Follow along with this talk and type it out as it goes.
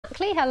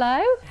Mackley,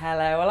 hello.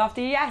 Hello. Well,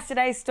 after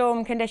yesterday's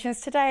storm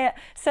conditions, today are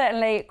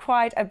certainly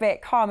quite a bit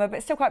calmer,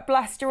 but still quite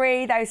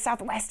blustery. Those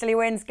southwesterly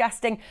winds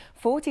gusting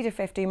 40 to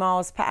 50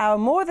 miles per hour.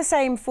 More of the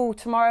same for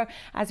tomorrow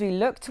as we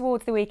look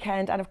towards the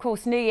weekend. And of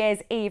course, New Year's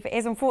Eve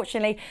is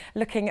unfortunately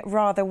looking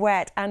rather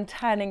wet and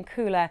turning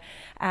cooler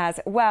as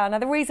well. Now,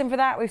 the reason for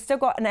that, we've still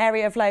got an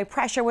area of low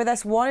pressure with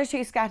us. 1 or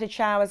 2 scattered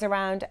showers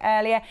around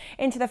earlier.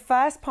 Into the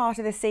first part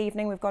of this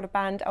evening, we've got a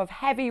band of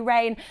heavy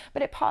rain,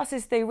 but it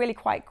passes through really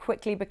quite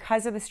quickly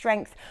because of the strength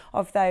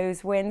of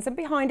those winds, and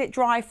behind it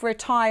dry for a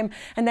time,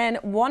 and then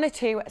 1 or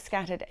 2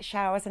 scattered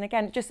showers. And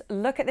again, just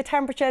look at the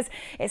temperatures.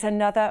 It's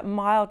another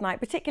mild night,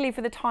 particularly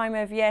for the time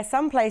of year.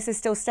 Some places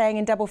still staying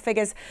in double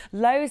figures,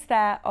 lows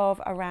there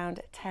of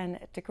around 10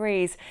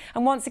 degrees.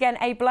 And once again,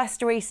 a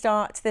blustery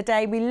start to the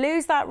day. We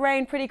lose that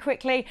rain pretty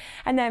quickly,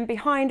 and then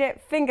behind it,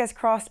 fingers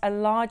crossed, a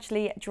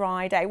largely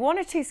dry day. 1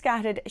 or 2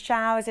 scattered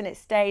showers, and it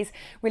stays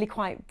really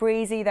quite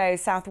breezy. Those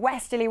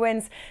southwesterly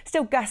winds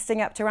still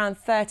gusting up to around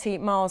 30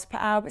 miles per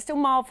hour, but still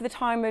mild for the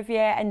time of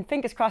year, and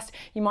fingers crossed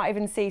you might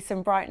even see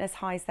some brightness,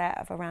 highs there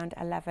of around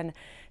 11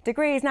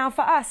 degrees. Now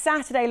for us,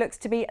 Saturday looks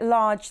to be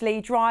largely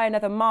dry,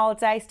 another mild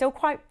day, still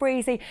quite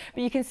breezy,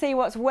 but you can see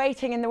what's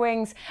waiting in the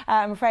wings,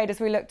 I'm afraid, as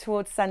we look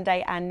towards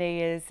Sunday and New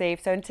Year's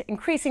Eve. So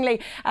increasingly,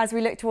 as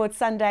we look towards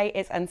Sunday,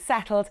 it's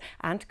unsettled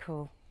and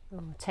cool.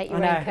 Oh, take your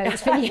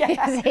raincoats for New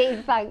Year's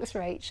Eve. Thanks,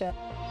 Rachel.